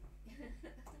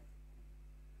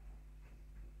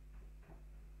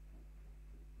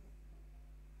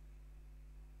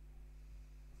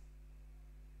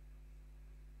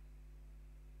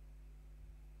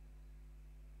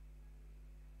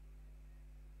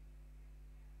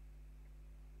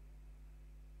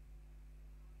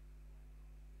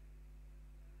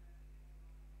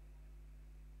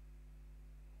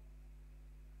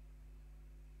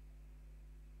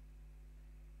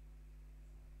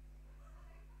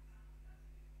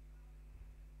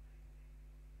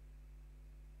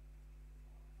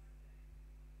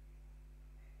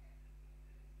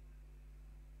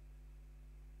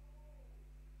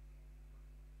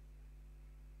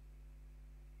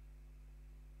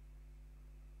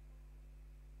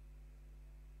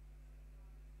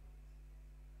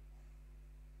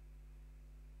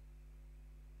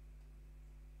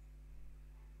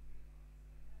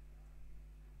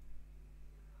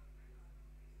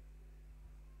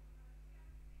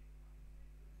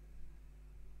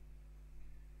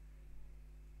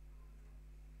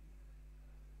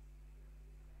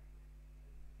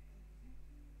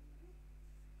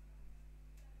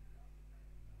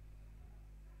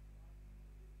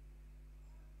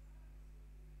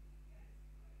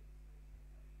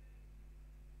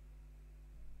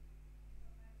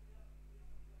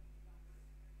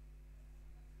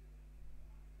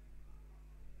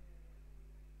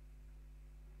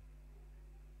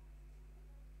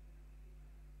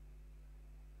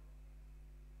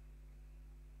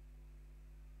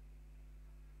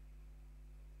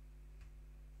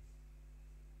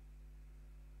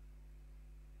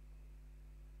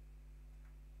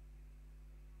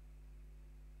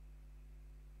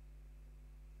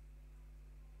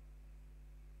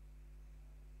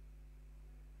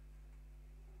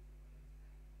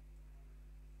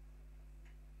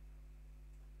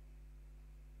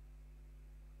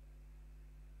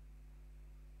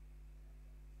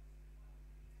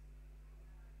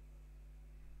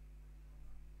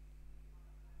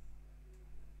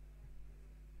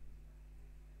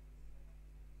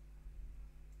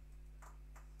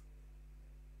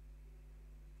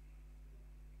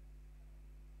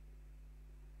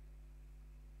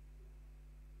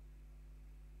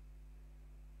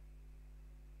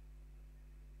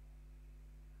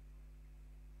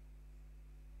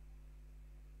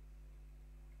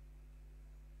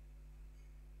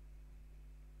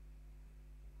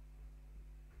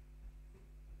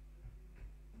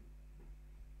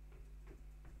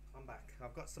 back.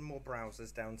 I've got some more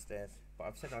browsers downstairs, but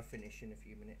I've said I'll finish in a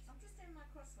few minutes. I'm just doing my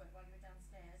crossword while you were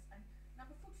downstairs, and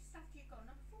number 40 after you got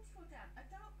number 44 down. A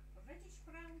dark reddish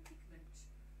brown pigment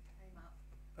came up.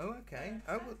 Oh, okay.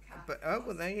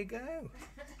 There you go.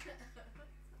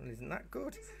 Well, isn't that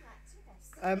good? Isn't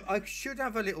that yes? I should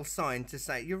have a little sign to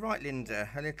say. You're right, Linda.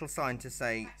 A little sign to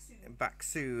say back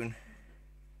soon.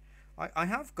 I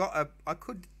have got a. I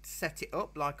could set it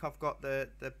up like I've got the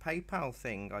PayPal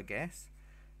thing, I guess.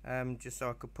 Just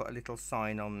so I could put a little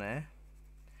sign on there.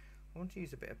 I want to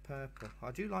use a bit of purple.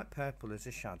 I do like purple as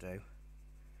a shadow.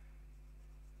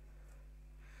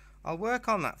 I'll work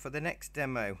on that for the next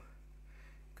demo,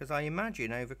 because I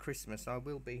imagine over Christmas I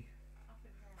will be.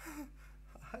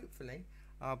 Hopefully,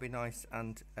 I'll be nice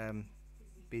and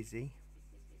busy.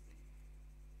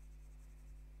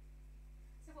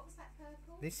 So what was that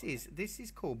purple? This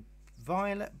is called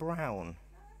violet brown.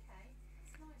 Oh, okay.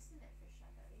 It's nice, isn't it, for a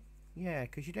shadow? Yeah,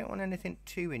 because you don't want anything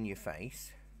too in your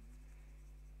face.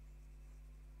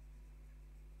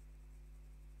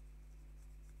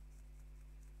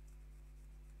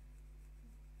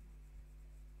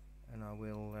 And I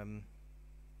will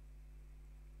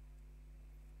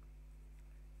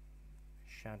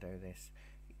shadow this.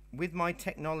 With my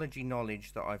technology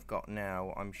knowledge that I've got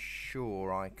now, I'm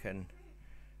sure I can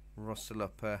rustle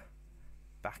up a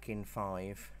back in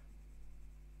 5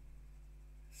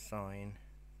 sign.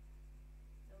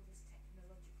 All this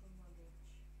technological knowledge.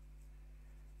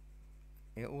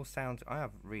 It all sounds. I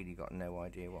have really got no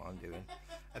idea what I'm doing.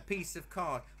 A piece of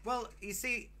card. Well, you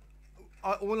see,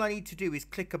 all I need to do is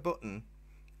click a button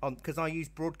on, because I use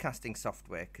broadcasting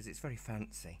software because it's very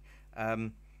fancy,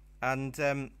 and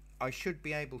I should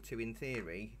be able to, in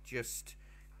theory, just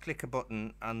click a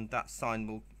button and that sign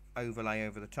will overlay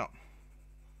over the top.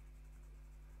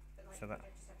 But like So you that.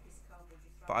 don't just have a piece of cardboard,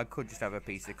 you throw But I it could in just there have a and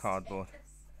piece of that's cardboard. it.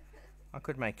 I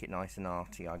could make it nice and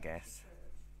arty, I guess.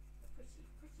 A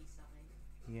pretty sign.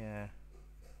 Yeah.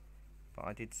 But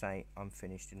I did say I'm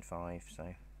finished in 5,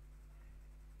 so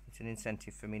it's an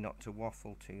incentive for me not to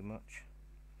waffle too much.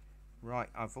 Right,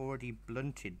 I've already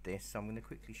blunted this, so I'm going to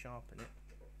quickly sharpen it.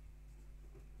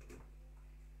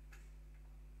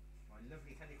 My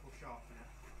lovely helical sharpener.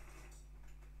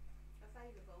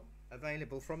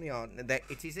 Available from the art.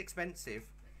 It is expensive.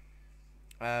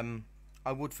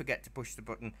 I would forget to push the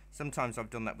button. Sometimes I've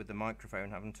done that with the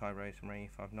microphone, haven't I, Rosemary?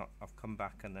 If I've come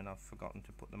back and then I've forgotten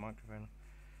to put the microphone on.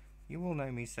 You all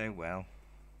know me so well.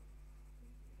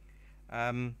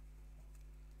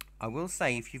 I will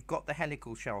say, if you've got the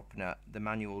helical sharpener, the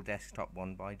manual desktop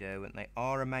one by Derwent, they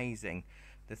are amazing.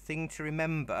 The thing to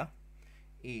remember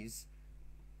is,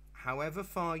 however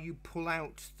far you pull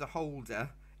out the holder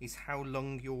is how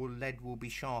long your lead will be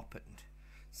sharpened.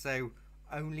 So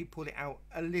only pull it out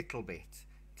a little bit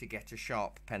to get a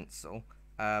sharp pencil.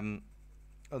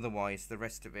 Otherwise, the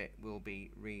rest of it will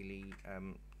be really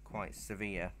quite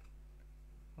severe.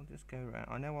 I'll just go around.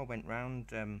 I know I went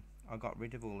round. I got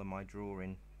rid of all of my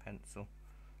drawing pencil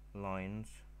lines.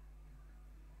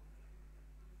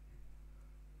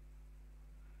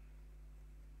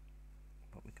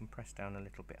 But we can press down a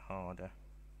little bit harder.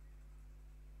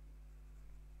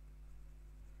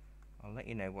 I'll let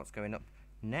you know what's going up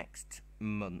next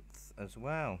month as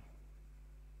well.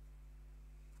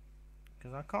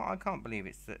 Because I can't believe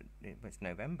it's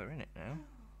November, isn't it now?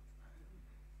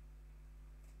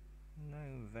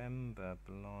 November,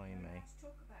 blimey. We're allowed to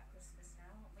talk about Christmas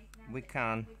now, aren't we? Now We that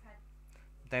can. we've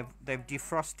had They've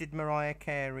defrosted Mariah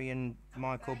Carey and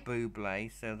Michael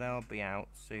Bublé, so they'll be out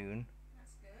soon.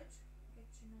 That's good.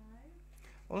 Good to know.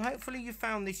 Well, hopefully you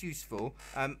found this useful.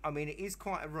 I mean, it is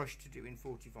quite a rush to do in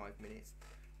 45 minutes.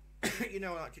 You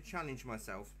know, I like to challenge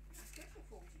myself. That's good for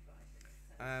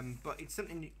 45 minutes. But it's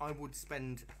something I would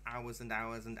spend hours and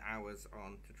hours and hours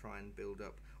on to try and build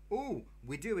up. Oh,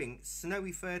 we're doing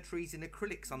snowy fir trees in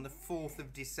acrylics on the 4th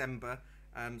of December.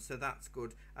 So that's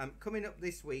good. Coming up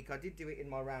this week, I did do it in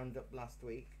my roundup last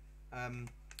week.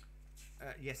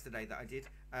 Yesterday that I did.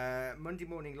 Monday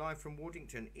morning live from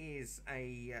Waddington is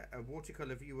a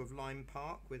watercolour view of Lyme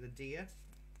Park with a deer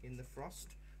in the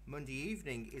frost. Monday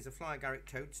evening is a Fly Agaric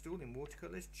toadstool in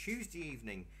watercolours. Tuesday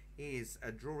evening is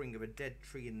a drawing of a dead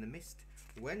tree in the mist.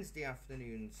 Wednesday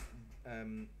afternoon's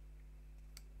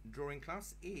drawing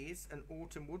class is an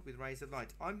autumn wood with rays of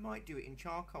light. I might do it in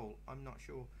charcoal, I'm not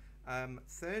sure.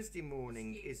 Thursday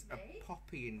morning is a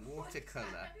poppy in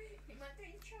watercolour. You might do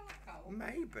it in charcoal.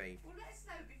 Maybe. Well, let us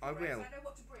know before I will. so I know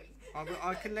what to bring.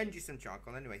 I can lend you some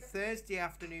charcoal anyway. Thursday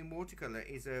afternoon watercolour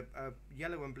is a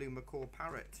yellow and blue macaw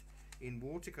parrot in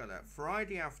watercolour.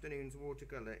 Friday afternoon's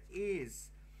watercolour is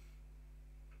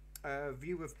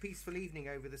view of peaceful evening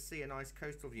over the sea, a nice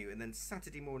coastal view. And then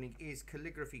Saturday morning is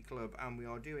calligraphy club, and we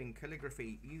are doing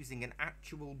calligraphy using an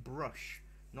actual brush,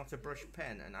 not a brush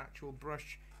pen, an actual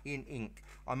brush in ink.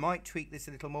 I might tweak this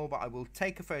a little more, but I will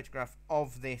take a photograph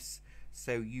of this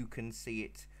so you can see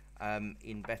it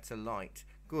in better light.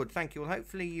 Good, thank you. Well,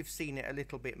 hopefully you've seen it a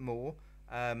little bit more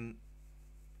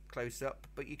close up,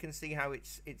 but you can see how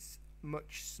it's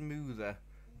much smoother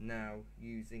now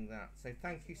using that. So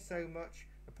thank you so much.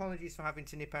 Apologies for having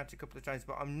to nip out a couple of times,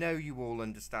 but I know you all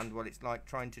understand what it's like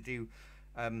trying to do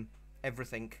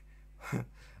everything.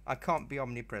 I can't be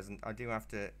omnipresent. I do have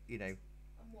to, you know.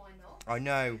 And why not? I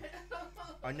know.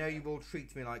 I know you all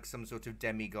treat me like some sort of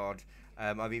demigod.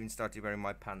 I've even started wearing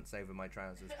my pants over my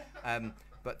trousers.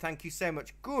 But thank you so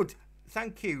much. Good.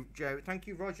 Thank you, Joe. Thank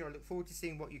you, Roger. I look forward to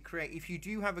seeing what you create. If you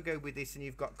do have a go with this and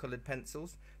you've got coloured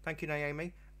pencils, thank you,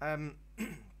 Naomi.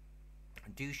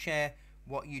 Do share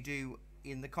what you do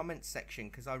in the comments section,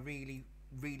 because I really,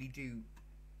 really do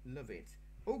love it.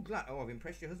 Oh, glad. Oh, I've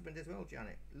impressed your husband as well,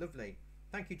 Janet. Lovely.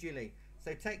 Thank you, Julie.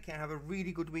 So take care. Have a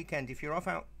really good weekend. If you're off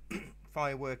out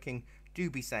fireworking, do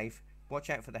be safe. Watch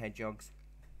out for the hedgehogs.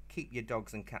 Keep your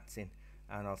dogs and cats in.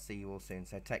 And I'll see you all soon.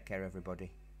 So take care, everybody.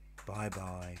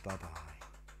 Bye-bye. Bye-bye.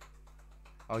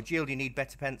 Oh, Jill, you need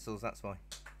better pencils. That's why.